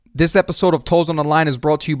This episode of Toes on the Line is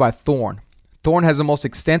brought to you by Thorne. Thorne has the most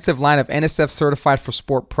extensive line of NSF certified for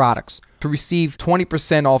sport products. To receive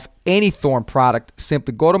 20% off any Thorne product,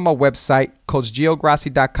 simply go to my website,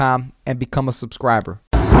 CoachGioGrassi.com, and become a subscriber.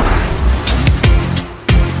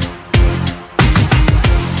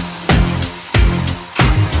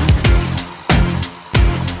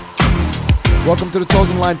 Welcome to the Toes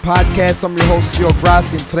on the Line podcast. I'm your host, Gio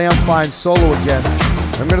Grassi, and today I'm flying solo again.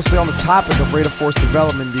 I'm going to stay on the topic of rate of force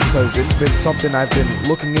development because it's been something I've been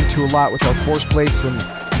looking into a lot with our force plates and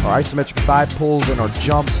our isometric thigh pulls and our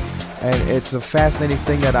jumps. And it's a fascinating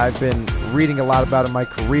thing that I've been reading a lot about in my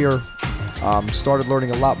career. Started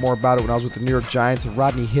learning a lot more about it when I was with the New York Giants. And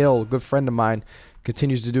Rodney Hill, a good friend of mine,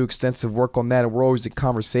 continues to do extensive work on that. And we're always in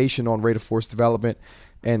conversation on rate of force development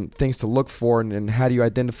and things to look for and how do you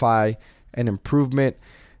identify an improvement,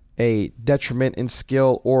 a detriment in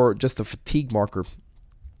skill, or just a fatigue marker.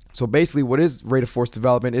 So basically, what is rate of force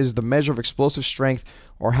development? It is the measure of explosive strength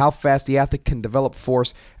or how fast the athlete can develop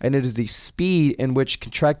force, and it is the speed in which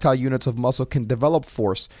contractile units of muscle can develop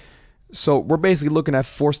force. So we're basically looking at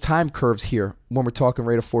force time curves here when we're talking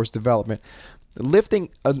rate of force development. Lifting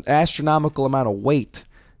an astronomical amount of weight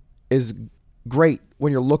is great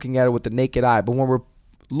when you're looking at it with the naked eye, but when we're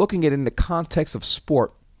looking at it in the context of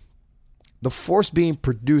sport, the force being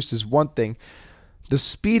produced is one thing. The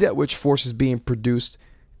speed at which force is being produced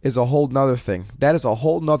is a whole nother thing. That is a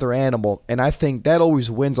whole nother animal, and I think that always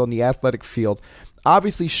wins on the athletic field.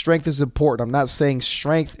 Obviously, strength is important. I'm not saying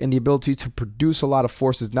strength and the ability to produce a lot of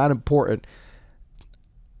force is not important.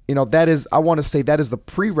 I want to say that is the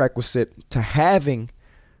prerequisite to having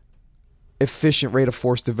efficient rate of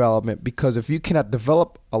force development, because if you cannot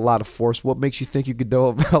develop a lot of force, what makes you think you could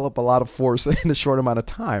develop a lot of force in a short amount of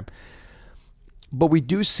time? But we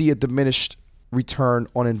do see a diminished return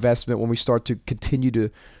on investment when we start to continue to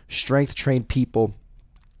strength train people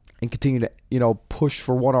and continue to push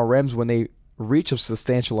for 1RMs when they reach a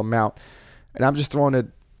substantial amount. And I'm just throwing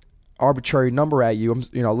an arbitrary number at you.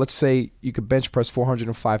 Let's say you could bench press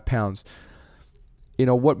 405 pounds.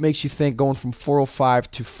 What makes you think going from 405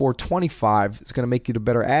 to 425 is going to make you the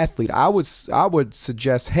better athlete? I would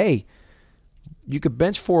suggest, hey, you could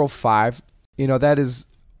bench 405. That is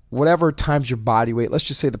whatever times your body weight. Let's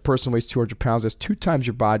just say the person weighs 200 pounds. That's 2 times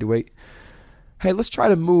your body weight. Hey, let's try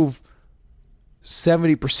to move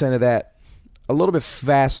 70% of that a little bit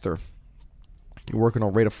faster. You're working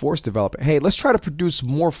on rate of force development. Hey, let's try to produce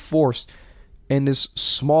more force in this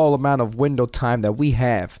small amount of window time that we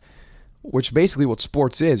have, which basically what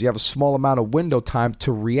sports is. You have a small amount of window time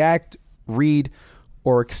to react, read,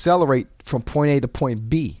 or accelerate from point A to point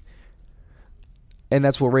B. And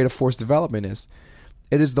that's what rate of force development is.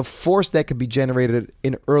 It is the force that can be generated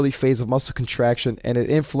in early phase of muscle contraction, and it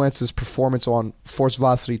influences performance on force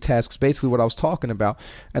velocity tasks, basically what I was talking about.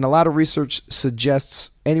 And a lot of research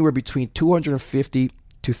suggests anywhere between 250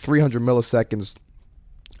 to 300 milliseconds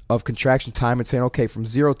of contraction time and saying, okay, from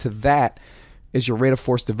 0 to that is your rate of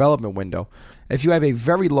force development window. If you have a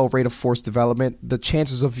very low rate of force development, the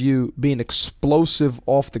chances of you being explosive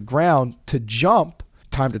off the ground to jump,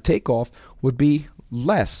 time to take off, would be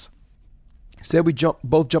less. Say we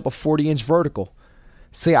both jump a 40-inch vertical.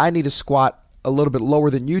 Say I need to squat a little bit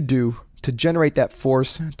lower than you do to generate that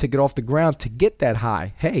force to get off the ground to get that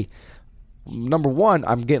high. Hey, number one,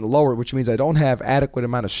 I'm getting lower, which means I don't have adequate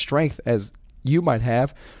amount of strength as you might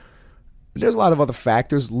have. There's a lot of other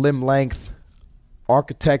factors, limb length,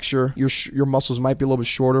 architecture. Your muscles might be a little bit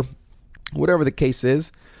shorter, whatever the case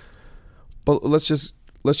is. But let's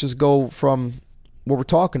just go from what we're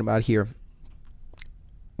talking about here.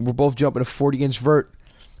 We're both jumping a 40-inch vert.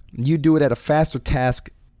 You do it at a faster task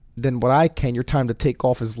than what I can. Your time to take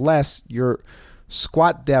off is less. Your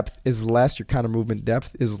squat depth is less. Your counter movement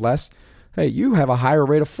depth is less. Hey, you have a higher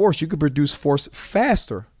rate of force. You can produce force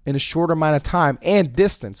faster in a shorter amount of time and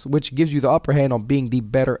distance, which gives you the upper hand on being the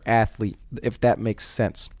better athlete, if that makes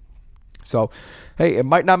sense. So, hey, it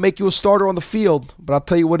might not make you a starter on the field, but I'll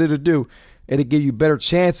tell you what it'll do. It'll give you better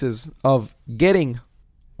chances of getting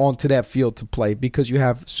onto that field to play because you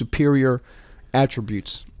have superior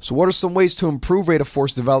attributes. So what are some ways to improve rate of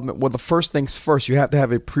force development? Well, the first things first, you have to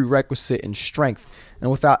have a prerequisite in strength. And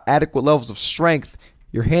without adequate levels of strength,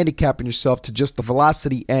 you're handicapping yourself to just the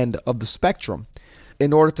velocity end of the spectrum.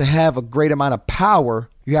 In order to have a great amount of power,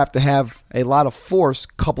 you have to have a lot of force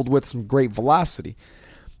coupled with some great velocity.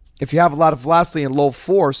 If you have a lot of velocity and low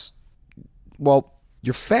force, well,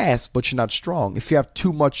 you're fast, but you're not strong. If you have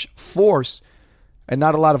too much force and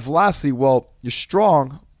not a lot of velocity, well, you're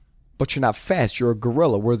strong, but you're not fast. You're a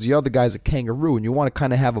gorilla, whereas the other guy's a kangaroo, and you want to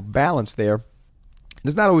kind of have a balance there.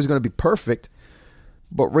 It's not always going to be perfect,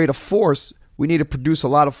 but rate of force we need to produce a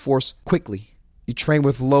lot of force quickly. You train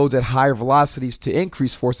with loads at higher velocities to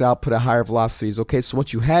increase force output at higher velocities. Okay, so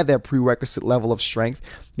once you have that prerequisite level of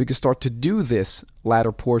strength, we can start to do this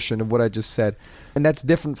latter portion of what I just said. And that's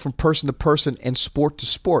different from person to person and sport to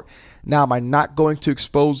sport. Now, am I not going to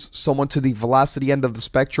expose someone to the velocity end of the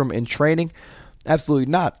spectrum in training?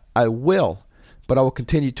 Absolutely not. I will, but I will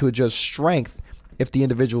continue to adjust strength if the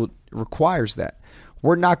individual requires that.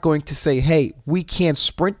 We're not going to say, hey, we can't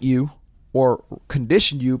sprint you or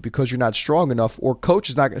condition you because you're not strong enough, or coach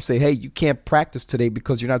is not going to say, hey, you can't practice today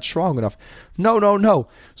because you're not strong enough. No.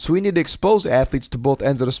 So we need to expose athletes to both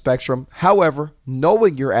ends of the spectrum. However,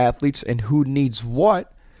 knowing your athletes and who needs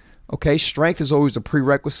what, okay, strength is always a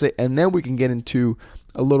prerequisite, and then we can get into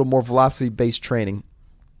a little more velocity-based training.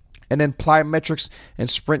 And then plyometrics and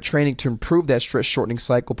sprint training to improve that stress shortening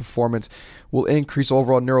cycle performance will increase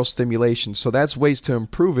overall neural stimulation. So that's ways to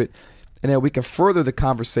improve it. And then we can further the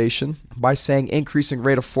conversation by saying increasing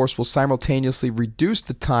rate of force will simultaneously reduce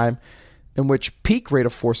the time in which peak rate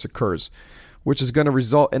of force occurs, which is going to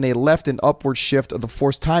result in a left and upward shift of the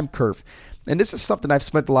force time curve. And this is something I've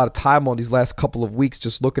spent a lot of time on these last couple of weeks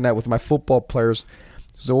just looking at with my football players.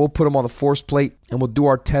 So we'll put them on the force plate and we'll do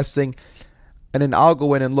our testing. And then I'll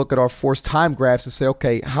go in and look at our force time graphs and say,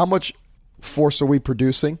 okay, how much force are we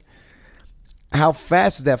producing? How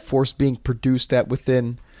fast is that force being produced at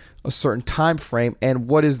within a certain time frame, and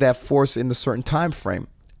what is that force in the certain time frame?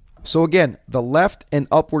 So again, the left and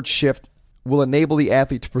upward shift will enable the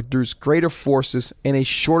athlete to produce greater forces in a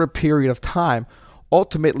shorter period of time,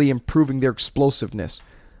 ultimately improving their explosiveness.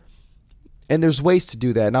 And there's ways to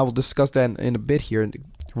do that, and I will discuss that in a bit here.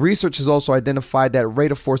 Research has also identified that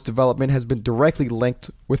rate of force development has been directly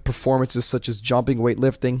linked with performances such as jumping,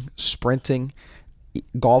 weightlifting, sprinting,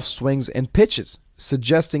 golf swings, and pitches,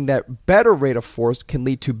 suggesting that better rate of force can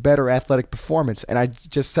lead to better athletic performance. And I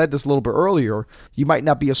just said this a little bit earlier, you might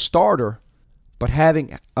not be a starter, but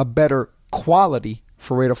having a better quality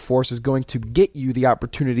for rate of force is going to get you the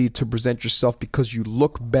opportunity to present yourself because you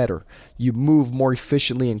look better. You move more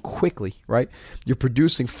efficiently and quickly, right? You're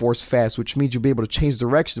producing force fast, which means you'll be able to change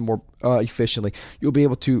direction more efficiently. You'll be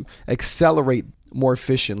able to accelerate more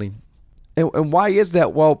efficiently. And why is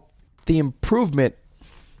that? Well, the improvement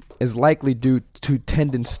is likely due to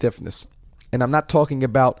tendon stiffness. And I'm not talking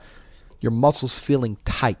about your muscles feeling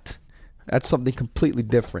tight. That's something completely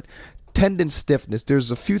different. Tendon stiffness,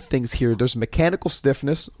 there's a few things here. There's mechanical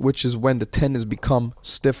stiffness, which is when the tendons become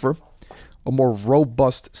stiffer, a more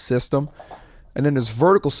robust system. And then there's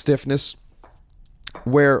vertical stiffness,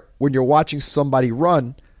 where when you're watching somebody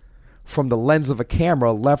run from the lens of a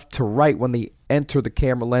camera, left to right when they enter the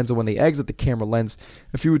camera lens and when they exit the camera lens,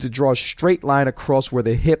 if you were to draw a straight line across where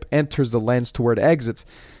the hip enters the lens to where it exits,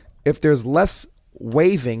 if there's less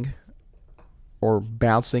waving or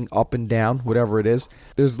bouncing up and down, whatever it is,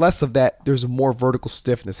 there's less of that, there's more vertical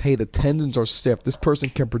stiffness. Hey, the tendons are stiff. This person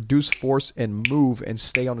can produce force and move and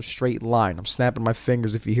stay on a straight line. I'm snapping my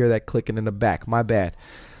fingers if you hear that clicking in the back. My bad.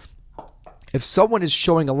 If someone is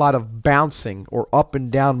showing a lot of bouncing or up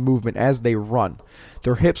and down movement as they run,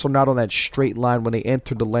 their hips are not on that straight line when they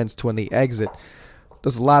enter the lens to when they exit,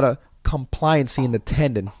 there's a lot of compliancy in the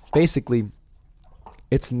tendon. Basically,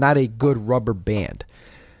 it's not a good rubber band.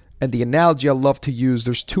 And the analogy I love to use,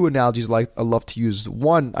 there's two analogies I love to use.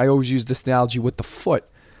 One, I always use this analogy with the foot.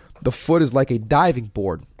 The foot is like a diving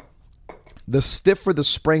board. The stiffer the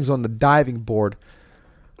springs on the diving board,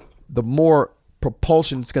 the more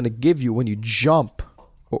propulsion it's going to give you when you jump.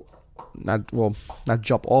 Not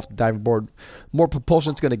jump off the diving board. More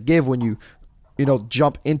propulsion it's going to give when you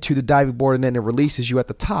jump into the diving board and then it releases you at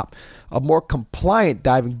the top. A more compliant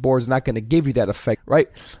diving board is not going to give you that effect, right?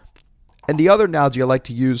 And the other analogy I like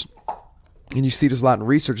to use, and you see this a lot in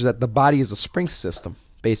research, is that the body is a spring system.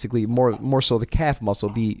 Basically, more so the calf muscle,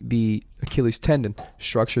 the Achilles tendon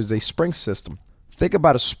structure is a spring system. Think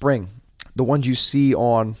about a spring, the ones you see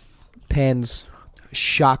on pens,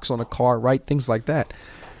 shocks on a car, right? Things like that.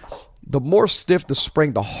 The more stiff the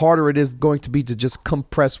spring, the harder it is going to be to just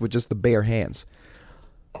compress with just the bare hands.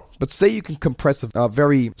 But say you can compress a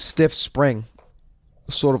very stiff spring,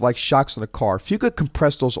 sort of like shocks in a car. If you could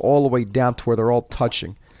compress those all the way down to where they're all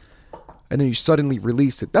touching, and then you suddenly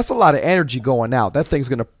release it, that's a lot of energy going out. That thing's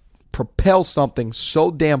going to propel something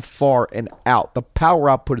so damn far and out. The power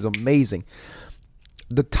output is amazing.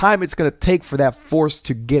 The time it's going to take for that force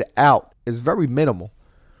to get out is very minimal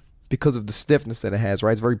because of the stiffness that it has,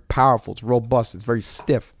 right? It's very powerful. It's robust. It's very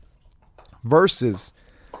stiff. Versus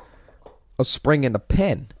a spring in a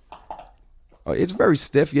pen. It's very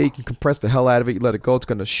stiff. Yeah, you can compress the hell out of it. You let it go, it's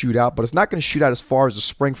going to shoot out. But it's not going to shoot out as far as a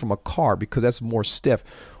spring from a car because that's more stiff.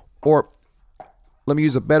 Or let me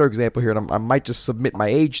use a better example here, and I might just submit my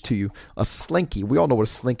age to you. A slinky. We all know what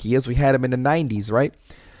a slinky is. We had them in the 90s, right?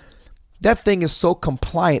 That thing is so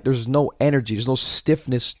compliant. There's no energy. There's no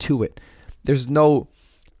stiffness to it. There's no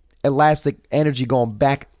elastic energy going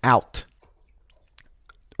back out,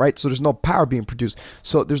 right? So there's no power being produced.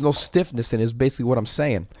 So there's no stiffness in it, is basically what I'm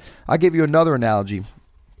saying. I'll give you another analogy.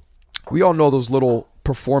 We all know those little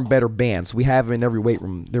Perform Better bands. We have them in every weight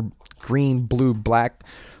room. They're green, blue, black.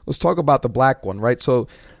 Let's talk about the black one, right? So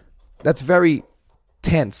that's very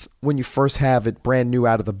tense when you first have it brand new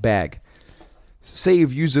out of the bag. Say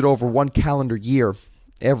you've used it over 1 calendar year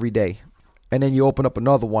every day, and then you open up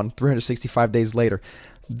another one 365 days later.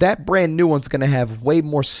 That brand new one's going to have way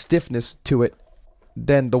more stiffness to it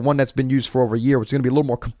than the one that's been used for over a year, which is going to be a little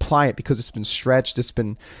more compliant because it's been stretched, it's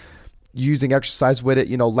been using exercise with it,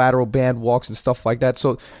 lateral band walks and stuff like that.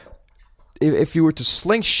 So if you were to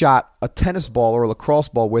slingshot a tennis ball or a lacrosse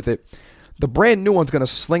ball with it, the brand new one's going to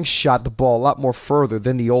slingshot the ball a lot more further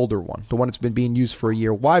than the older one, the one that's been being used for a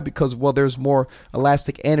year. Why? Because, there's more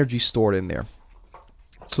elastic energy stored in there.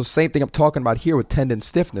 So same thing I'm talking about here with tendon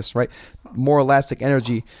stiffness, right? More elastic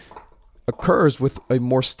energy occurs with a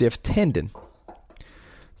more stiff tendon.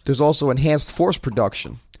 There's also enhanced force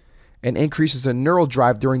production and increases in neural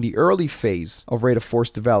drive during the early phase of rate of force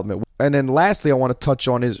development. And then lastly, I want to touch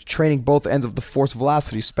on is training both ends of the force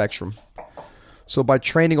velocity spectrum. So by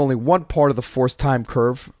training only one part of the force time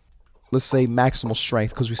curve, let's say maximal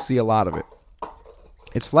strength, because we see a lot of it,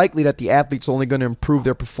 it's likely that the athlete's only going to improve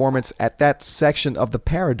their performance at that section of the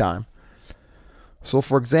paradigm. So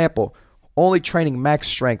for example, only training max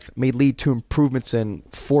strength may lead to improvements in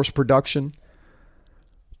force production,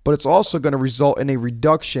 but it's also going to result in a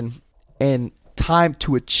reduction in time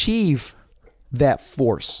to achieve that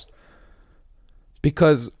force.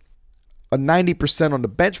 Because a 90% on the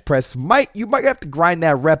bench press, you might have to grind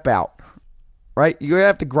that rep out, right? You're going to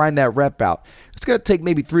have to grind that rep out. It's going to take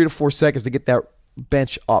maybe 3 to 4 seconds to get that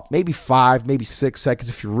bench up. Maybe 5, maybe 6 seconds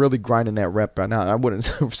if you're really grinding that rep out. Now, I wouldn't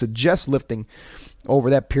suggest lifting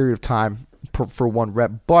over that period of time for one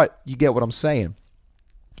rep, but you get what I'm saying.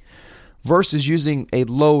 Versus using a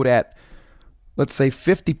load at, let's say,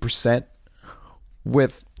 50%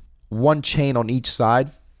 with one chain on each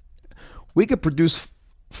side, we could produce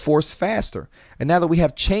force faster. And now that we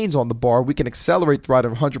have chains on the bar, we can accelerate throughout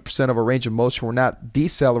 100% of our range of motion. We're not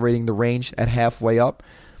decelerating the range at halfway up,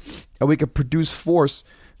 and we can produce force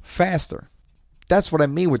faster. That's what I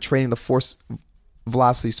mean with training the force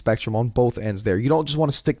velocity spectrum on both ends there. You don't just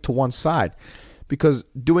want to stick to one side, because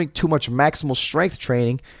doing too much maximal strength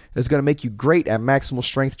training is going to make you great at maximal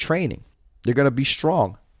strength training. You're going to be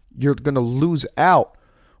strong. You're going to lose out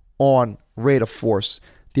on rate of force,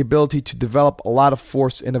 the ability to develop a lot of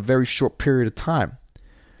force in a very short period of time.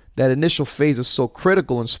 That initial phase is so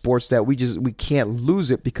critical in sports that we can't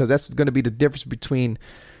lose it, because that's going to be the difference between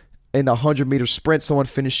in a 100-meter sprint, someone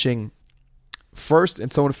finishing first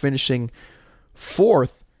and someone finishing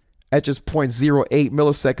fourth at just 0.08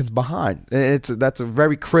 milliseconds behind. And that's a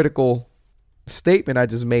very critical statement I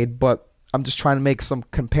just made, but I'm just trying to make some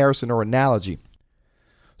comparison or analogy.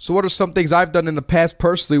 So what are some things I've done in the past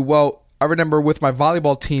personally? Well, I remember with my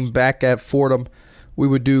volleyball team back at Fordham, we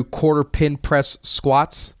would do quarter pin press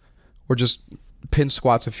squats, or just pin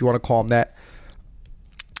squats if you want to call them that.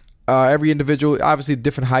 Every individual, obviously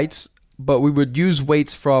different heights, but we would use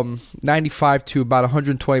weights from 95 to about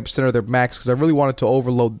 120% of their max, because I really wanted to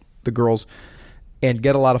overload the girls and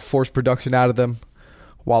get a lot of force production out of them,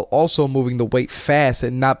 while also moving the weight fast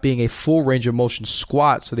and not being a full range of motion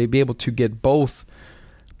squat, so they'd be able to get both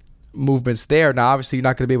movements there. Now, obviously, you're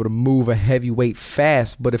not going to be able to move a heavy weight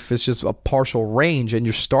fast, but if it's just a partial range and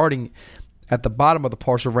you're starting at the bottom of the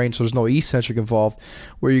partial range, so there's no eccentric involved,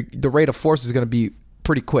 where the rate of force is going to be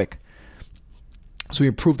pretty quick. So we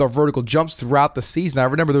improved our vertical jumps throughout the season. I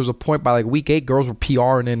remember there was a point by like week 8, girls were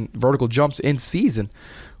PRing in vertical jumps in season,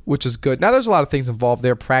 which is good. Now, there's a lot of things involved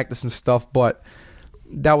there, practice and stuff, but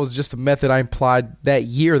that was just a method I applied that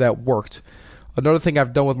year that worked. Another thing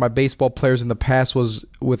I've done with my baseball players in the past was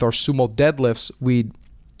with our sumo deadlifts, we'd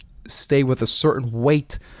stay with a certain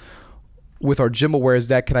weight with our GymAwares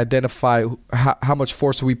that can identify how much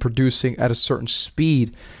force are we producing at a certain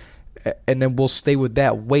speed, and then we'll stay with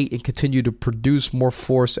that weight and continue to produce more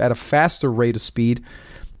force at a faster rate of speed.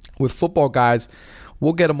 With football guys,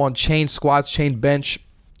 we'll get them on chain squats, chain bench,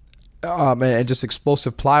 and just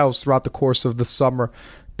explosive plyos throughout the course of the summer,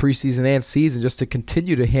 preseason and season, just to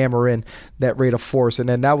continue to hammer in that rate of force. And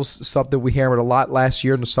then that was something we hammered a lot last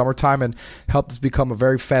year in the summertime and helped us become a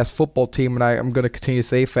very fast football team. And I'm going to continue to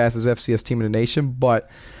say fastest FCS team in the nation, but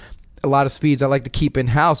a lot of speeds I like to keep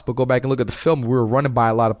in-house, but go back and look at the film. We were running by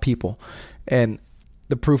a lot of people. And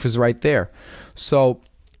the proof is right there. So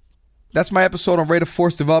that's my episode on rate of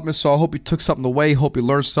force development. So I hope you took something away. Hope you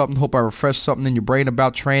learned something. Hope I refreshed something in your brain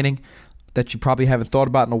about training that you probably haven't thought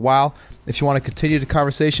about in a while. If you want to continue the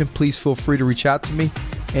conversation, please feel free to reach out to me.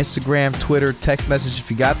 Instagram, Twitter, text message if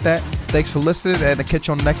you got that. Thanks for listening, and I'll catch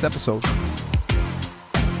you on the next episode.